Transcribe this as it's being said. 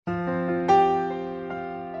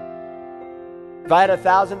If I had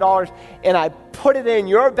 $1,000 and I put it in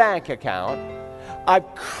your bank account,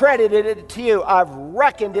 I've credited it to you. I've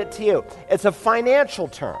reckoned it to you. It's a financial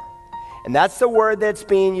term. And that's the word that's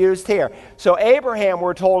being used here. So Abraham,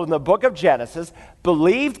 we're told in the book of Genesis,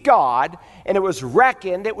 believed God, and it was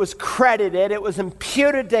reckoned, it was credited, it was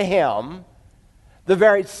imputed to him, the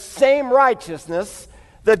very same righteousness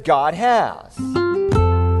that God has.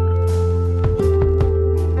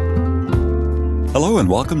 Hello and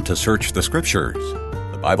welcome to Search the Scriptures,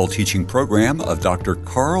 the Bible teaching program of Dr.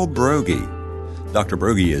 Carl Broggi. Dr.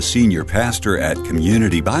 Broggi is senior pastor at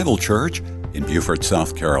Community Bible Church in Beaufort,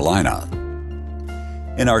 South Carolina.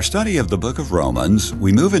 In our study of the book of Romans,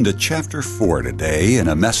 we move into chapter 4 today in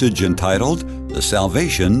a message entitled, The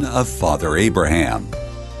Salvation of Father Abraham.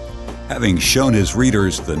 Having shown his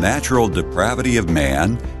readers the natural depravity of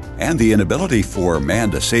man and the inability for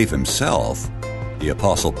man to save himself, the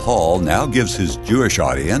Apostle Paul now gives his Jewish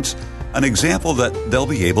audience an example that they'll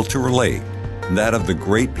be able to relate, that of the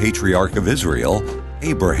great patriarch of Israel,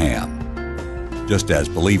 Abraham. Just as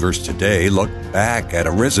believers today look back at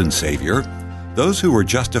a risen Savior, those who were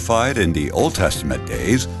justified in the Old Testament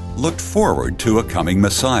days looked forward to a coming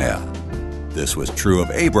Messiah. This was true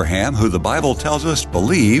of Abraham, who the Bible tells us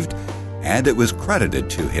believed, and it was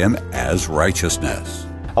credited to him as righteousness.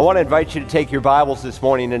 I want to invite you to take your Bibles this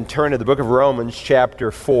morning and turn to the book of Romans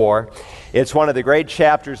chapter 4. It's one of the great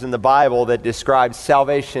chapters in the Bible that describes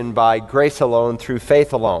salvation by grace alone through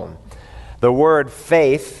faith alone. The word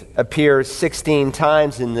faith appears 16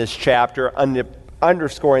 times in this chapter,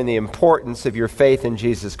 underscoring the importance of your faith in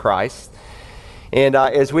Jesus Christ. And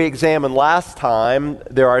as we examined last time,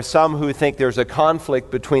 there are some who think there's a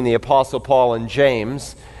conflict between the Apostle Paul and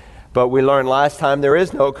James, but we learned last time there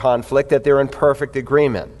is no conflict, that they're in perfect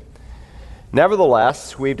agreement.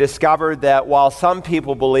 Nevertheless, we've discovered that while some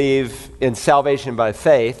people believe in salvation by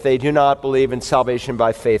faith, they do not believe in salvation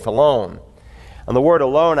by faith alone. And the word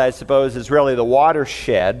alone, I suppose, is really the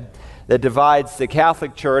watershed that divides the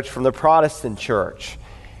Catholic Church from the Protestant Church.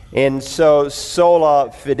 And so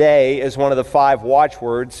sola fide is one of the 5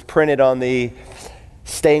 watchwords printed on the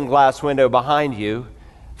stained glass window behind you,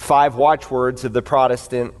 5 watchwords of the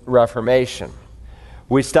Protestant Reformation.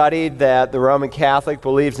 We studied that the Roman Catholic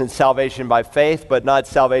believes in salvation by faith, but not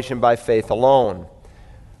salvation by faith alone.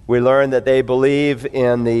 We learned that they believe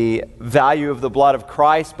in the value of the blood of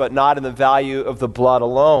Christ, but not in the value of the blood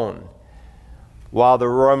alone. While the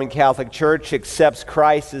Roman Catholic Church accepts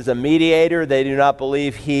Christ as a mediator, they do not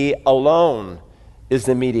believe he alone is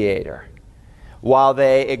the mediator. While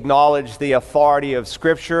they acknowledge the authority of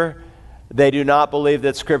Scripture, they do not believe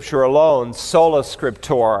that Scripture alone, sola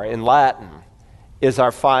scriptura in Latin, is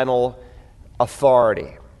our final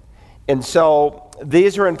authority. And so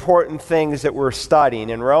these are important things that we're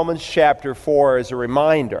studying. And Romans chapter 4 is a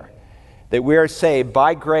reminder that we are saved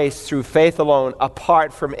by grace through faith alone,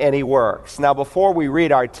 apart from any works. Now, before we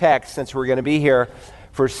read our text, since we're going to be here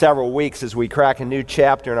for several weeks as we crack a new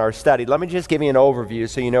chapter in our study, let me just give you an overview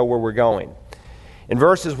so you know where we're going. In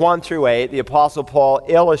verses 1 through 8, the Apostle Paul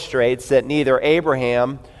illustrates that neither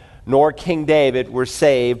Abraham nor King David were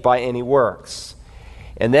saved by any works.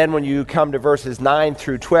 And then when you come to verses 9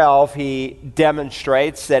 through 12, he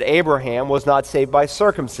demonstrates that Abraham was not saved by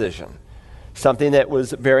circumcision, something that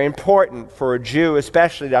was very important for a Jew,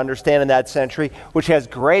 especially to understand in that century, which has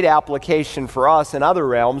great application for us in other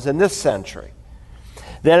realms in this century.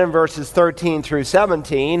 Then in verses 13 through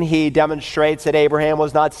 17, he demonstrates that Abraham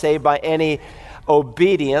was not saved by any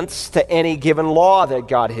obedience to any given law that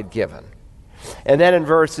God had given. And then in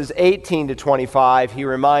verses 18 to 25, he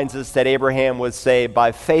reminds us that Abraham was saved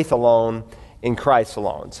by faith alone in Christ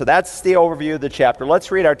alone. So that's the overview of the chapter.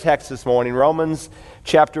 Let's read our text this morning, Romans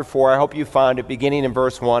chapter 4. I hope you found it beginning in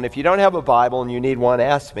verse 1. If you don't have a Bible and you need one,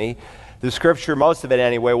 ask me. The scripture, most of it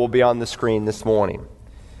anyway, will be on the screen this morning.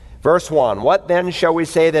 Verse 1, what then shall we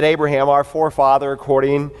say that Abraham, our forefather,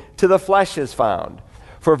 according to the flesh is found?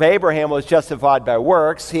 For if Abraham was justified by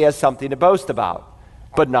works, he has something to boast about,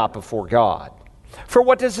 but not before God. For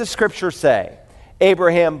what does the scripture say?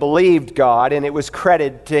 Abraham believed God, and it was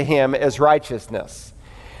credited to him as righteousness.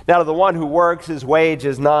 Now to the one who works, his wage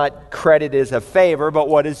is not credited as a favor, but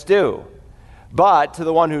what is due. But to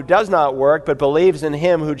the one who does not work, but believes in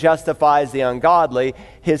him who justifies the ungodly,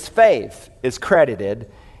 his faith is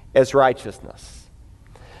credited as righteousness.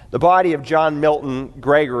 The body of John Milton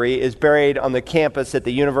Gregory is buried on the campus at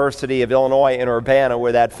the University of Illinois in Urbana,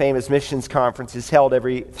 where that famous missions conference is held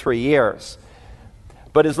every 3 years.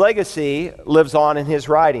 But his legacy lives on in his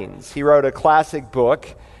writings. He wrote a classic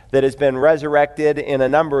book that has been resurrected in a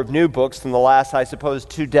number of new books in the last, I suppose,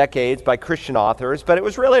 2 decades by Christian authors, but it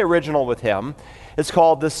was really original with him. It's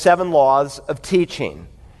called The 7 Laws of Teaching.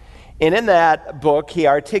 And in that book, he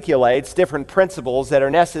articulates different principles that are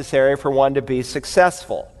necessary for one to be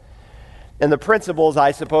successful. And the principles,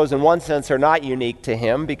 I suppose, in one sense, are not unique to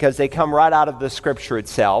him because they come right out of the Scripture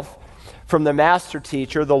itself, from the master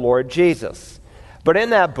teacher, the Lord Jesus. But in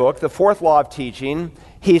that book, the 4th law of teaching,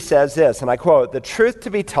 he says this, and I quote, "The truth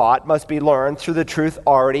to be taught must be learned through the truth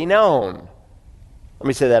already known." Let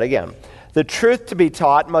me say that again. The truth to be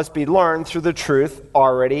taught must be learned through the truth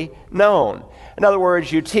already known. In other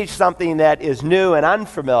words, you teach something that is new and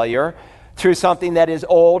unfamiliar through something that is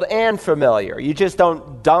old and familiar. You just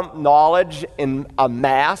don't dump knowledge in a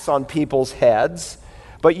mass on people's heads,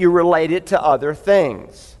 but you relate it to other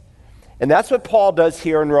things. And that's what Paul does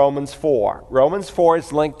here in Romans 4. Romans 4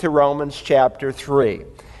 is linked to Romans chapter 3.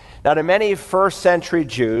 Now, to many first-century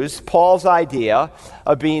Jews, Paul's idea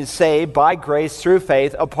of being saved by grace through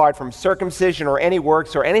faith, apart from circumcision or any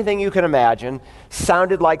works or anything you can imagine,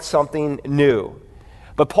 sounded like something new.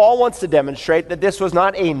 But Paul wants to demonstrate that this was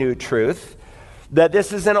not a new truth, that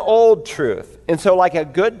this is an old truth. And so, like a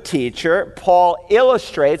good teacher, Paul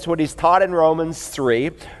illustrates what he's taught in Romans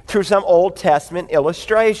 3 through some Old Testament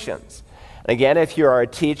illustrations. Again, if you're a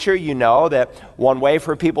teacher, you know that one way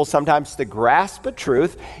for people sometimes to grasp a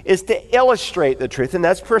truth is to illustrate the truth, and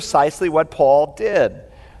that's precisely what Paul did.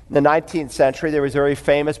 In the 19th century, there was a very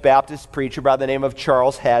famous Baptist preacher by the name of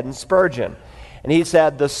Charles Haddon Spurgeon, and he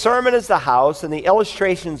said, "The sermon is the house, and the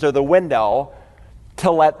illustrations are the window to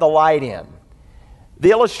let the light in." The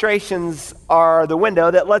illustrations are the window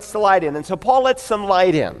that lets the light in, and so Paul lets some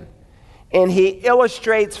light in, and he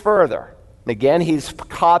illustrates further. Again, he's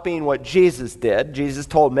copying what Jesus did. Jesus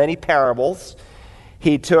told many parables.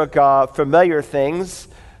 He took familiar things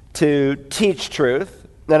to teach truth.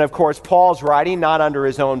 Then, of course, Paul's writing not under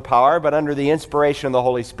his own power, but under the inspiration of the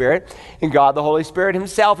Holy Spirit. And God, the Holy Spirit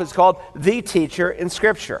himself, is called the teacher in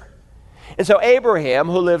Scripture. And so Abraham,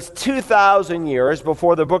 who lives 2,000 years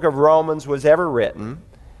before the book of Romans was ever written,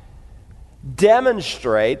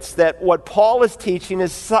 demonstrates that what Paul is teaching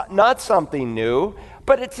is not something new,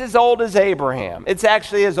 but it's as old as Abraham. It's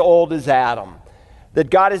actually as old as Adam. That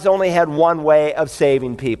God has only had one way of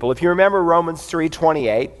saving people. If you remember Romans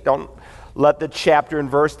 3:28, don't let the chapter and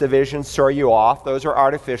verse divisions throw you off. Those are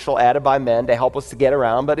artificial, added by men to help us to get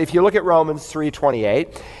around. But if you look at Romans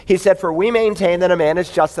 3:28, he said, "For we maintain that a man is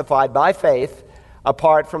justified by faith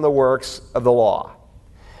apart from the works of the law."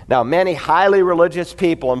 Now, many highly religious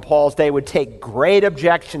people in Paul's day would take great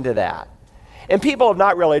objection to that. And people have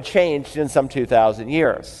not really changed in some 2,000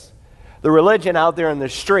 years. The religion out there in the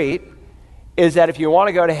street is that if you want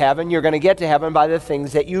to go to heaven, you're going to get to heaven by the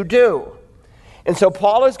things that you do. And so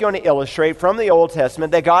Paul is going to illustrate from the Old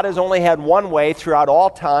Testament that God has only had one way throughout all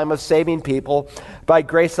time of saving people by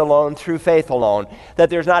grace alone, through faith alone. That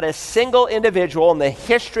there's not a single individual in the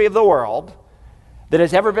history of the world that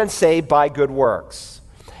has ever been saved by good works.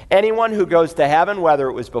 Anyone who goes to heaven, whether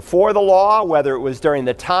it was before the law, whether it was during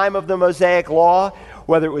the time of the Mosaic law,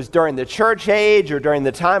 whether it was during the church age or during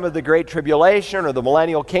the time of the Great Tribulation or the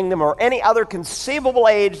millennial kingdom or any other conceivable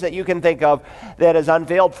age that you can think of that is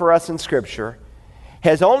unveiled for us in Scripture,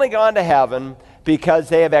 has only gone to heaven because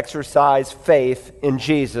they have exercised faith in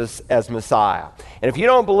Jesus as Messiah. And if you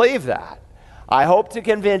don't believe that, I hope to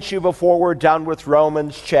convince you before we're done with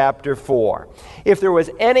Romans chapter 4. If there was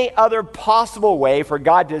any other possible way for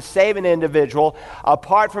God to save an individual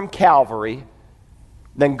apart from Calvary,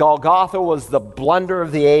 then Golgotha was the blunder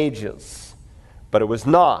of the ages. But it was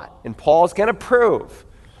not. And Paul's going to prove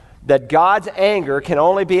that God's anger can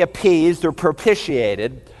only be appeased or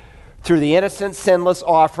propitiated through the innocent, sinless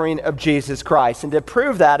offering of Jesus Christ. And to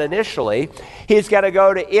prove that initially, he's got to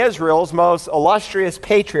go to Israel's most illustrious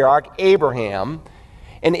patriarch, Abraham,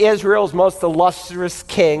 and Israel's most illustrious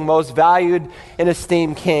king, most valued and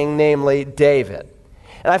esteemed king, namely David.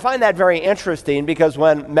 And I find that very interesting because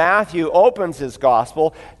when Matthew opens his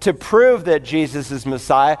gospel to prove that Jesus is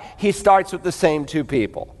Messiah, he starts with the same two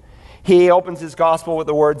people. He opens his gospel with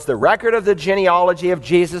the words, "The record of the genealogy of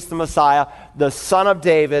Jesus the Messiah, the son of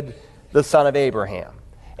David, the son of Abraham."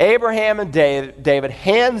 Abraham and David,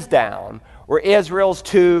 hands down, were Israel's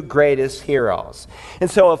two greatest heroes.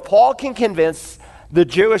 And so if Paul can convince the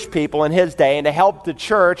Jewish people in his day and to help the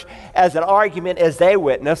church as an argument as they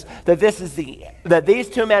witness that that these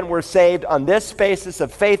two men were saved on this basis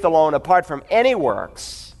of faith alone apart from any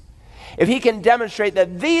works, if he can demonstrate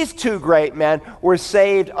that these two great men were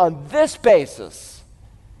saved on this basis,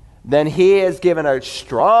 then he is given a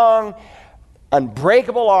strong,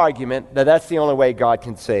 unbreakable argument that that's the only way God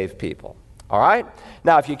can save people. All right?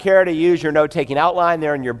 Now, if you care to use your note-taking outline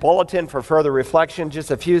there in your bulletin for further reflection,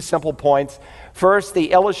 just a few simple points. First,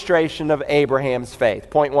 the illustration of Abraham's faith.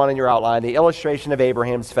 Point 1 in your outline, the illustration of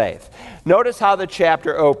Abraham's faith. Notice how the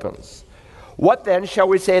chapter opens. What then shall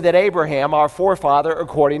we say that Abraham, our forefather,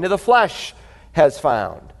 according to the flesh, has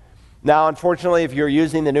found? Now, unfortunately, if you're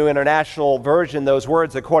using the New International Version, those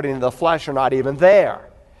words, according to the flesh, are not even there.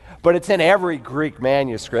 But it's in every Greek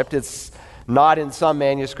manuscript. It's not in some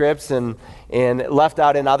manuscripts and left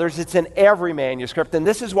out in others. It's in every manuscript. And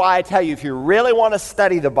this is why I tell you, if you really want to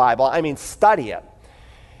study the Bible, I mean study it,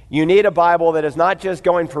 you need a Bible that is not just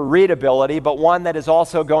going for readability, but one that is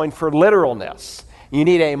also going for literalness. You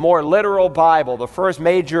need a more literal Bible. The first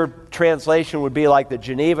major translation would be like the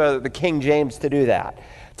Geneva, the King James, to do that.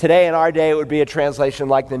 Today, in our day, it would be a translation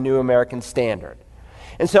like the New American Standard.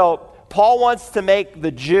 And so Paul wants to make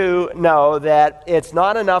the Jew know that it's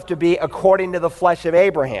not enough to be according to the flesh of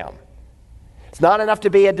Abraham. It's not enough to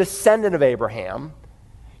be a descendant of Abraham.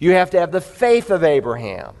 You have to have the faith of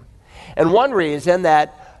Abraham. And one reason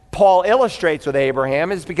that Paul illustrates with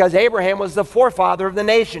Abraham is because Abraham was the forefather of the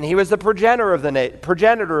nation. He was the progenitor of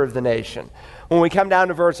the nation. When we come down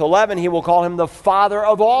to verse 11, he will call him the father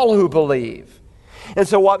of all who believe. And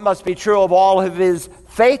so what must be true of all of his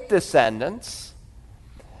faith descendants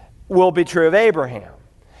will be true of Abraham.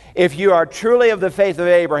 If you are truly of the faith of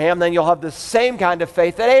Abraham, then you'll have the same kind of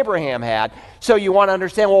faith that Abraham had. So you want to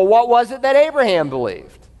understand, well, what was it that Abraham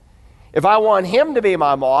believed? If I want him to be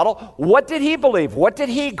my model, what did he believe? What did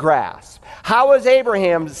he grasp? How was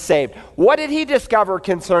Abraham saved? What did he discover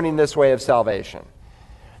concerning this way of salvation?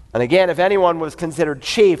 And again, if anyone was considered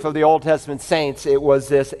chief of the Old Testament saints, it was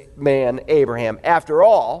this man, Abraham. After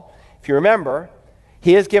all, if you remember,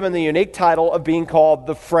 he is given the unique title of being called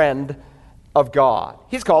the friend of God.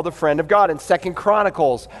 He's called the friend of God. In 2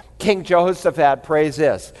 Chronicles, King Jehoshaphat prays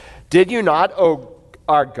this, "Did you not, O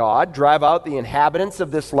our God, drive out the inhabitants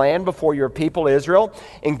of this land before your people Israel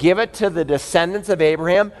and give it to the descendants of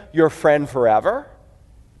Abraham, your friend forever?"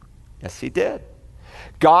 Yes, he did.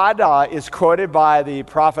 God is quoted by the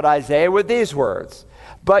prophet Isaiah with these words,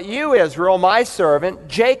 "But you, Israel, my servant,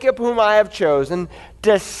 Jacob, whom I have chosen,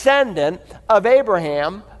 descendant of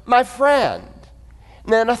Abraham, my friend."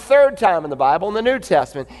 And then a third time in the Bible, in the New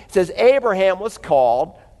Testament, it says Abraham was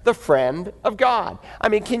called the friend of God. I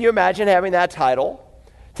mean, can you imagine having that title?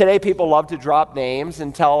 Today, people love to drop names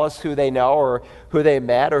and tell us who they know or who they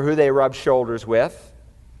met or who they rubbed shoulders with.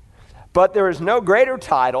 But there is no greater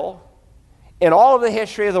title in all of the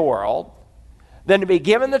history of the world than to be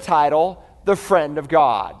given the title, the friend of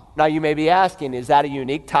God. Now, you may be asking, is that a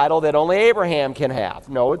unique title that only Abraham can have?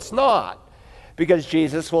 No, it's not. Because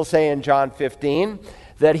Jesus will say in John 15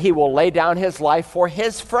 that he will lay down his life for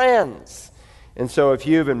his friends. And so if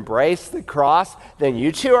you've embraced the cross, then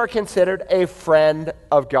you too are considered a friend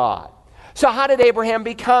of God. So how did Abraham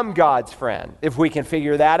become God's friend? If we can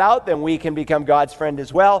figure that out, then we can become God's friend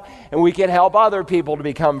as well, and we can help other people to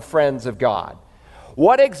become friends of God.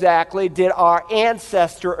 What exactly did our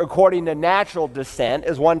ancestor, according to natural descent,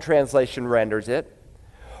 as one translation renders it,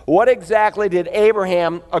 what exactly did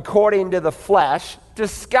Abraham, according to the flesh,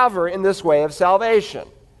 discover in this way of salvation?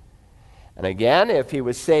 And again, if he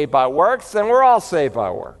was saved by works, then we're all saved by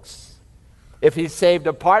works. If he's saved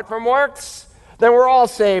apart from works, then we're all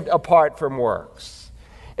saved apart from works.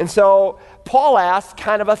 And so Paul asks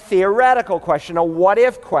kind of a theoretical question, a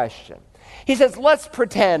what-if question. He says, let's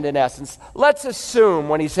pretend, in essence, let's assume,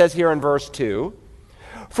 when he says here in verse 2,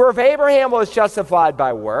 "For if Abraham was justified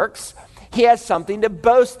by works, he has something to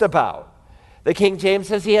boast about." The King James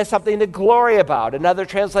says he has something to glory about. Another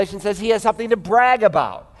translation says he has something to brag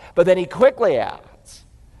about. But then he quickly adds,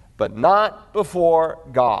 "but not before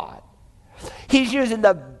God." He's using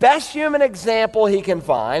the best human example he can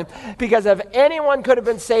find, because if anyone could have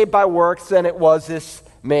been saved by works, then it was this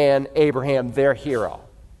man, Abraham, their hero.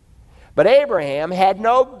 But Abraham had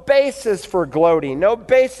no basis for gloating, no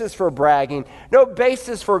basis for bragging, no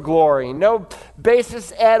basis for glory, no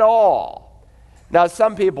basis at all. Now,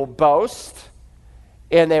 some people boast,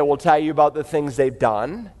 and they will tell you about the things they've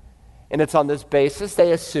done, and it's on this basis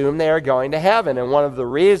they assume they are going to heaven. And one of the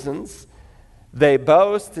reasons they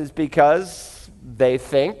boast is because they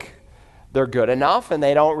think they're good enough, and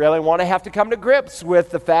they don't really want to have to come to grips with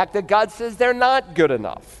the fact that God says they're not good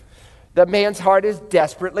enough. That man's heart is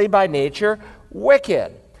desperately by nature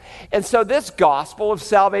wicked. And so this gospel of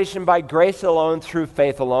salvation by grace alone, through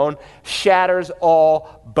faith alone, shatters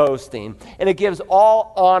all boasting. And it gives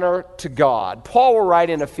all honor to God. Paul will write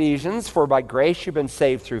in Ephesians, "For by grace you've been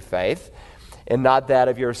saved through faith, and not that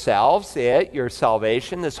of yourselves." Your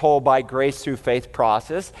salvation, this whole by grace through faith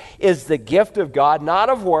process, is the gift of God, not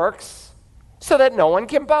of works, so that no one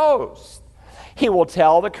can boast. He will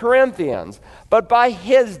tell the Corinthians, but by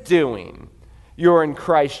his doing you're in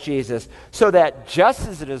Christ Jesus, so that just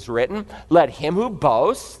as it is written, let him who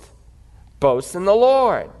boasts, boast in the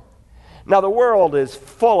Lord. Now the world is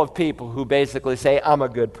full of people who basically say, I'm a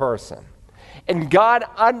good person. And God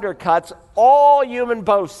undercuts all human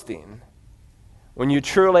boasting when you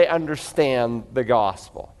truly understand the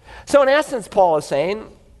gospel. So in essence, Paul is saying,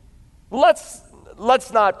 let's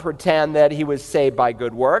not pretend that he was saved by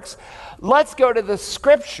good works. Let's go to the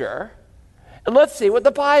Scripture and let's see what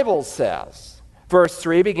the Bible says. Verse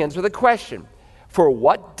 3 begins with a question. For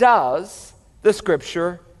what does the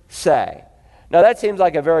Scripture say? Now that seems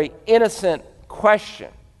like a very innocent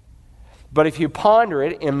question. But if you ponder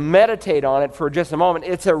it and meditate on it for just a moment,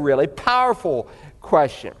 it's a really powerful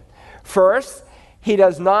question. First, he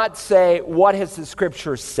does not say, what has the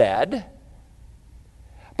Scripture said?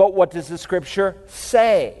 But what does the Scripture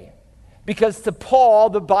say? Because to Paul,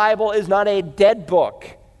 the Bible is not a dead book.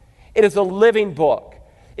 It is a living book.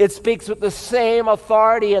 It speaks with the same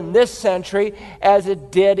authority in this century as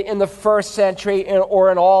it did in the first century or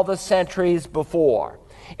in all the centuries before.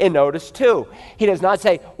 And notice too, he does not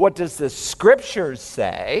say, what does the Scriptures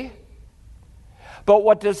say? But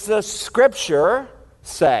what does the Scripture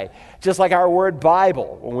say? Just like our word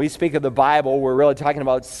Bible. When we speak of the Bible, we're really talking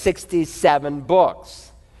about 67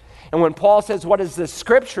 books. And when Paul says, what does the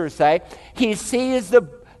Scripture say? He sees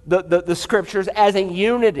the Scriptures as a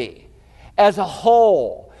unity, as a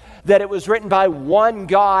whole, that it was written by one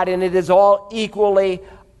God and it is all equally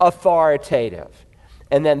authoritative.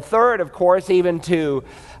 And then third, of course, even to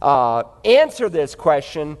answer this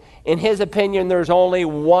question, in his opinion, there's only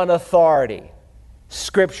one authority,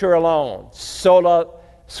 Scripture alone, sola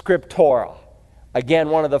scriptura. Again,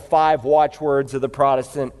 one of the 5 watchwords of the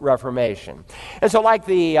Protestant Reformation. And so like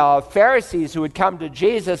the Pharisees who would come to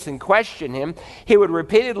Jesus and question him, he would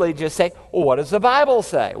repeatedly just say, well, what does the Bible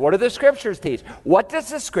say? What do the Scriptures teach? What does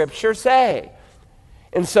the Scripture say?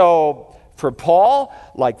 And so for Paul,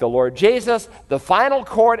 like the Lord Jesus, the final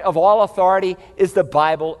court of all authority is the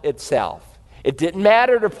Bible itself. It didn't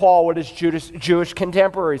matter to Paul what his Jewish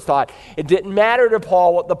contemporaries thought. It didn't matter to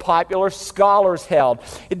Paul what the popular scholars held.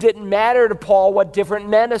 It didn't matter to Paul what different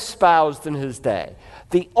men espoused in his day.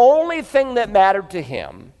 The only thing that mattered to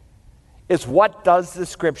him is what does the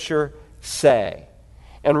Scripture say?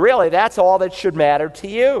 And really, that's all that should matter to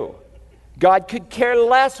you. God could care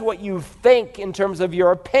less what you think in terms of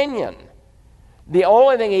your opinion. The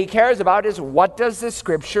only thing he cares about is what does the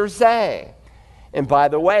Scripture say? And by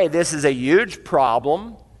the way, this is a huge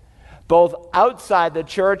problem, both outside the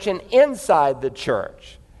church and inside the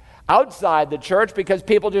church. Outside the church because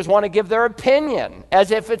people just want to give their opinion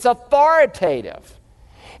as if it's authoritative.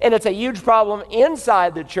 And it's a huge problem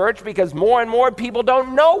inside the church because more and more people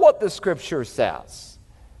don't know what the Scripture says.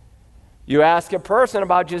 You ask a person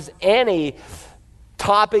about just any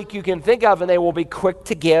topic you can think of and they will be quick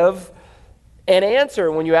to give an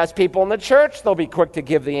answer. When you ask people in the church, they'll be quick to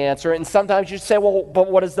give the answer. And sometimes you say, well, but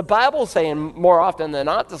what does the Bible say? And more often than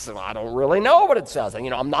not, they'll say, well, I don't really know what it says. And,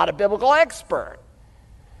 I'm not a biblical expert.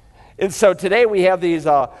 And so today we have these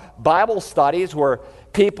Bible studies where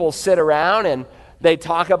people sit around and they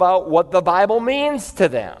talk about what the Bible means to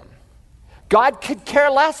them. God could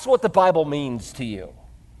care less what the Bible means to you.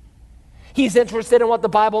 He's interested in what the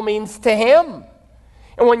Bible means to him.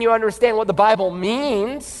 And when you understand what the Bible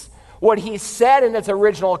means, what he said in its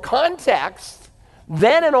original context,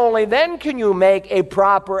 then and only then can you make a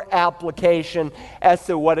proper application as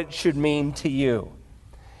to what it should mean to you.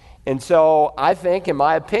 And so I think, in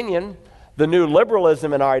my opinion, the new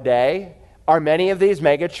liberalism in our day are many of these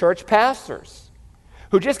mega church pastors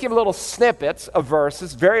who just give little snippets of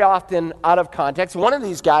verses, very often out of context. One of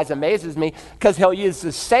these guys amazes me because he'll use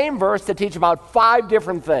the same verse to teach about 5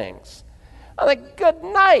 different things. I'm like, good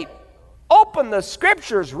night. Open the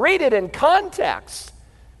Scriptures, read it in context.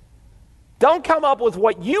 Don't come up with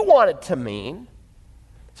what you want it to mean.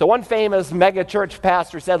 So one famous mega church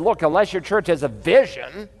pastor said, look, unless your church has a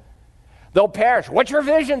vision, they'll perish. What's your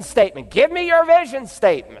vision statement? Give me your vision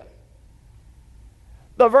statement.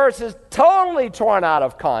 The verse is totally torn out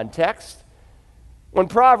of context. When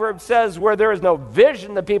Proverbs says where there is no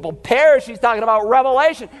vision, the people perish, he's talking about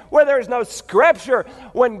Revelation. Where there is no Scripture,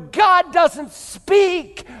 when God doesn't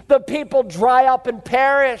speak, the people dry up and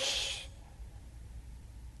perish.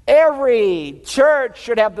 Every church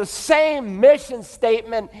should have the same mission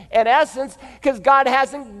statement in essence because God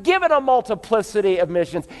hasn't given a multiplicity of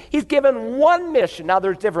missions. He's given one mission. Now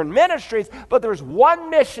there's different ministries, but there's one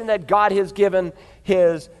mission that God has given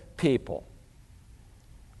his people.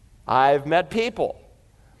 I've met people,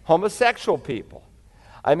 homosexual people.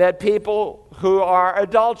 I met people who are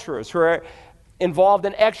adulterers, who are involved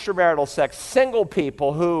in extramarital sex, single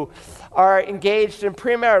people who are engaged in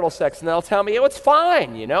premarital sex, and they'll tell me, it's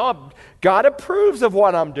fine, God approves of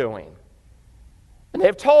what I'm doing. And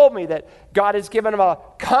they've told me that God has given them a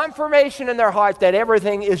confirmation in their heart that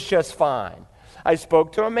everything is just fine. I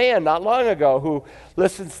spoke to a man not long ago who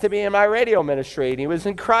listens to me in my radio ministry, and he was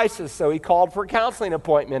in crisis, so he called for a counseling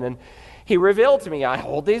appointment, and he revealed to me, I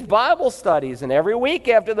hold these Bible studies, and every week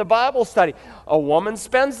after the Bible study, a woman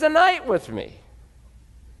spends the night with me.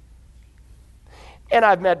 And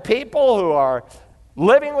I've met people who are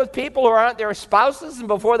living with people who aren't their spouses, and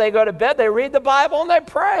before they go to bed, they read the Bible and they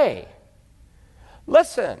pray.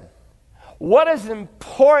 Listen, what is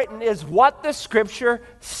important is what the Scripture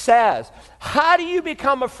says. How do you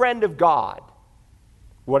become a friend of God?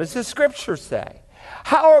 What does the Scripture say?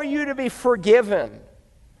 How are you to be forgiven?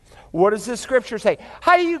 What does the Scripture say?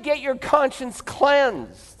 How do you get your conscience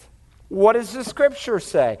cleansed? What does the Scripture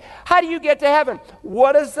say? How do you get to heaven?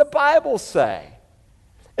 What does the Bible say?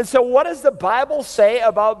 And so what does the Bible say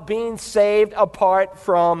about being saved apart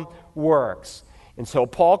from works? And so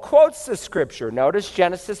Paul quotes the Scripture. Notice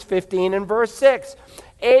Genesis 15 and verse 6.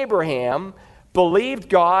 Abraham believed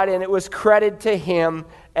God, and it was credited to him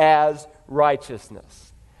as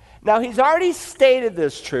righteousness. Now, he's already stated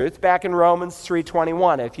this truth back in Romans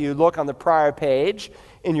 3:21. If you look on the prior page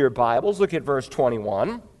in your Bibles, look at verse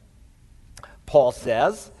 21. Paul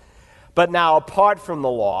says, "But now apart from the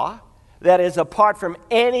law," that is, apart from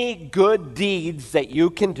any good deeds that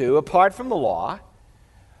you can do, apart from the law,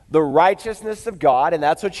 the righteousness of God, and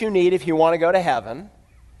that's what you need if you want to go to heaven.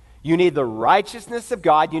 You need the righteousness of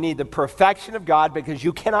God. You need the perfection of God, because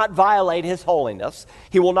you cannot violate his holiness.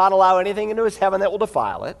 He will not allow anything into his heaven that will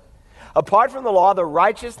defile it. Apart from the law, the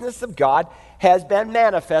righteousness of God has been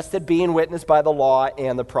manifested, being witnessed by the law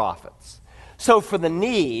and the prophets. So for the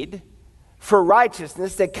need for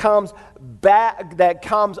righteousness that comes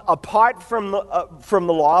apart from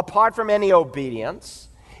the law, apart from any obedience,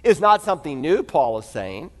 is not something new, Paul is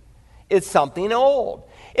saying. It's something old.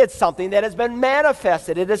 It's something that has been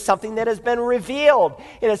manifested. It is something that has been revealed.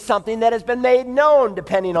 It is something that has been made known,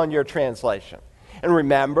 depending on your translation. And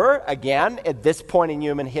remember, again, at this point in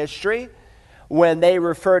human history, when they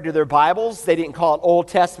referred to their Bibles, they didn't call it Old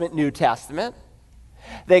Testament, New Testament.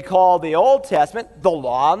 They called the Old Testament the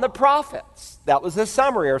Law and the Prophets. That was the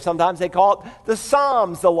summary, or sometimes they call it the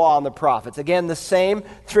Psalms, the Law and the Prophets. Again, the same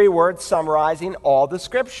three words summarizing all the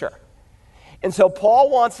Scripture. And so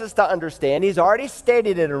Paul wants us to understand, he's already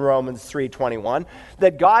stated it in Romans 3:21,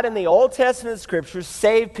 that God in the Old Testament Scriptures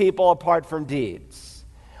saved people apart from deeds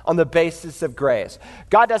on the basis of grace.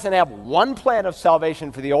 God doesn't have one plan of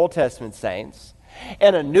salvation for the Old Testament saints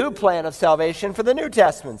and a new plan of salvation for the New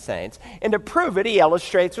Testament saints. And to prove it, he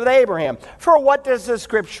illustrates with Abraham. For what does the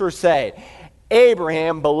Scripture say?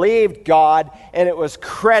 Abraham believed God, and it was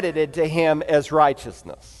credited to him as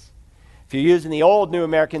righteousness. If you're using the old New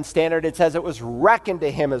American Standard, it says it was reckoned to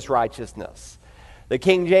him as righteousness. The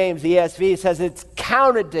King James ESV says it's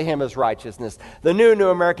counted to him as righteousness. The New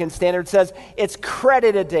American Standard says it's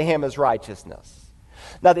credited to him as righteousness.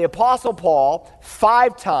 Now, the Apostle Paul,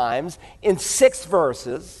 5 times in 6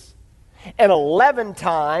 verses and 11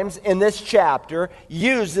 times in this chapter,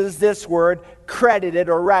 uses this word credited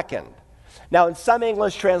or reckoned. Now, in some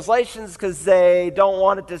English translations, because they don't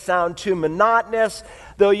want it to sound too monotonous,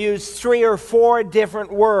 they'll use 3 or 4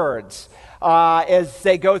 different words as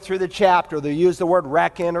they go through the chapter. They'll use the word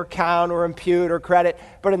reckon or count or impute or credit.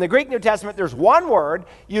 But in the Greek New Testament, there's one word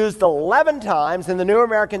used 11 times, and the New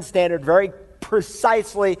American Standard very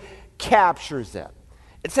precisely captures it.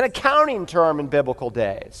 It's an accounting term in biblical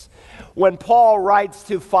days. When Paul writes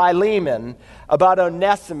to Philemon about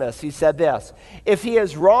Onesimus, he said this: if he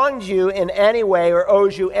has wronged you in any way or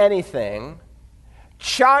owes you anything,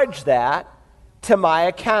 charge that to my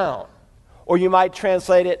account. Or you might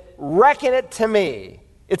translate it, reckon it to me.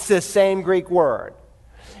 It's the same Greek word.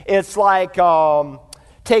 It's like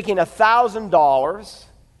taking $1,000.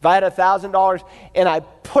 If I had $1,000 and I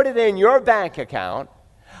put it in your bank account,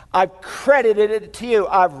 I've credited it to you.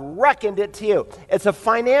 I've reckoned it to you. It's a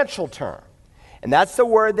financial term. And that's the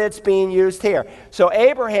word that's being used here. So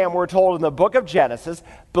Abraham, we're told in the book of Genesis,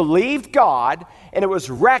 believed God, and it was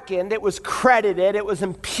reckoned, it was credited, it was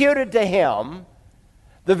imputed to him,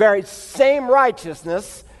 the very same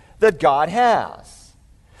righteousness that God has.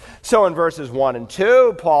 So in verses 1 and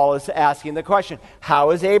 2, Paul is asking the question, how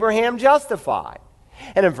is Abraham justified?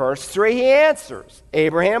 And in verse 3, he answers,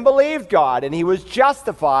 Abraham believed God, and he was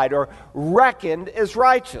justified or reckoned as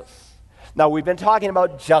righteous. Now, we've been talking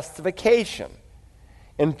about justification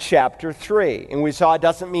in chapter 3, and we saw it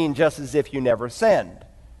doesn't mean just as if you never sinned.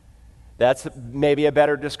 That's maybe a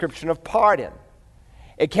better description of pardon.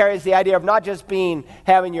 It carries the idea of not just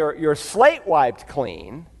having your slate wiped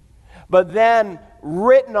clean, but then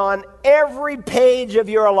written on every page of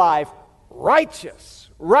your life,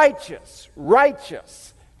 righteous, righteous,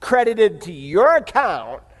 righteous, credited to your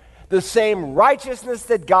account the same righteousness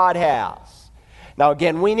that God has. Now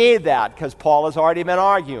again, we need that because Paul has already been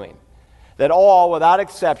arguing that all, without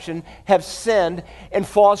exception, have sinned and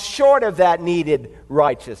fall short of that needed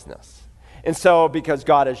righteousness. And so, because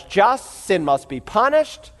God is just, sin must be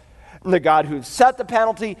punished. And the God who set the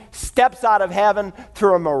penalty steps out of heaven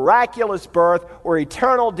through a miraculous birth where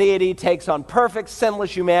eternal deity takes on perfect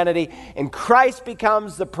sinless humanity, and Christ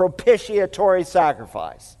becomes the propitiatory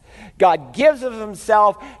sacrifice. God gives of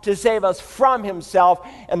himself to save us from himself,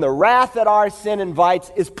 and the wrath that our sin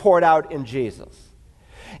invites is poured out in Jesus.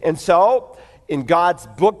 And so, in God's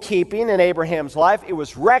bookkeeping in Abraham's life, it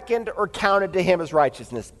was reckoned or counted to him as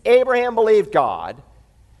righteousness. Abraham believed God,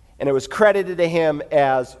 and it was credited to him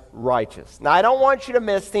as righteous. Now, I don't want you to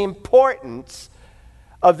miss the importance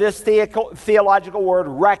of this theological word,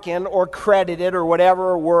 reckon, or credited, or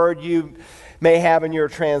whatever word you may have in your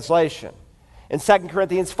translation. In 2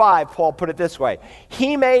 Corinthians 5, Paul put it this way: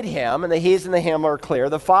 he made him, and the he's and the him are clear,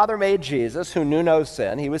 the Father made Jesus, who knew no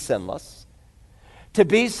sin, he was sinless, to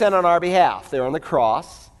be sin on our behalf. There on the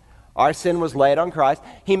cross, our sin was laid on Christ.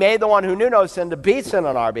 He made the one who knew no sin to be sin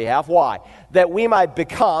on our behalf. Why? That we might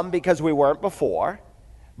become, because we weren't before,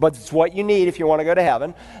 but it's what you need if you want to go to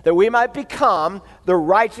heaven, that we might become the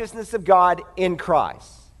righteousness of God in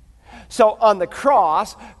Christ. So on the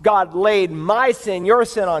cross, God laid my sin, your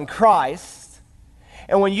sin, on Christ.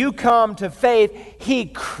 And when you come to faith, he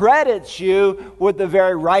credits you with the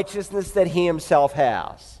very righteousness that he himself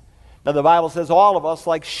has. Now, the Bible says all of us,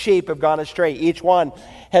 like sheep, have gone astray. Each one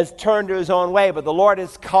has turned to his own way, but the Lord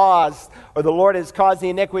has caused the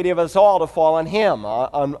iniquity of us all to fall on him,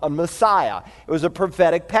 on Messiah. It was a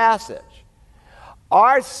prophetic passage.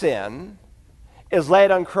 Our sin is laid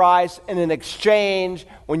on Christ, and in exchange,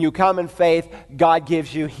 when you come in faith, God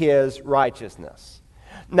gives you his righteousness.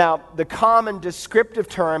 Now, the common descriptive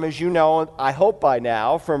term, as you know, I hope by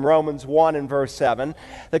now, from Romans 1 and verse 7,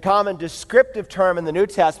 the common descriptive term in the New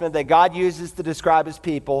Testament that God uses to describe his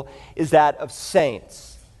people is that of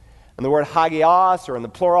saints. And the word hagios, or in the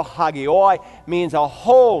plural hagioi, means a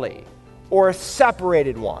holy or a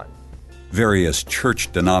separated one. Various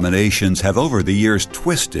church denominations have over the years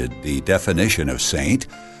twisted the definition of saint,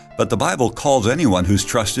 but the Bible calls anyone who's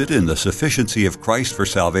trusted in the sufficiency of Christ for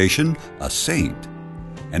salvation a saint.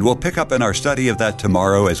 And we'll pick up in our study of that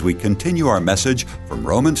tomorrow as we continue our message from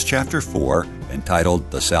Romans chapter 4, entitled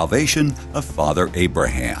The Salvation of Father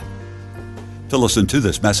Abraham. To listen to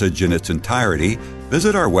this message in its entirety,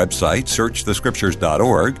 visit our website,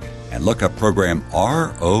 searchthescriptures.org, and look up program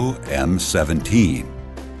ROM17.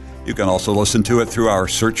 You can also listen to it through our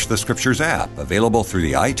Search the Scriptures app, available through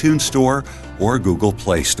the iTunes Store or Google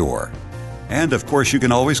Play Store. And, of course, you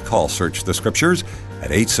can always call Search the Scriptures at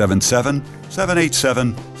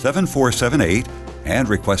 877-787-7478 and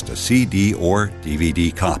request a CD or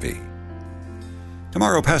DVD copy.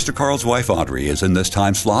 Tomorrow, Pastor Carl's wife, Audrey, is in this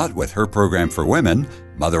time slot with her program for women,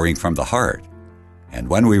 Mothering from the Heart. And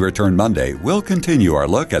when we return Monday, we'll continue our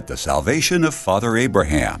look at the salvation of Father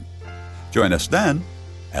Abraham. Join us then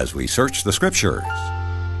as we search the Scriptures.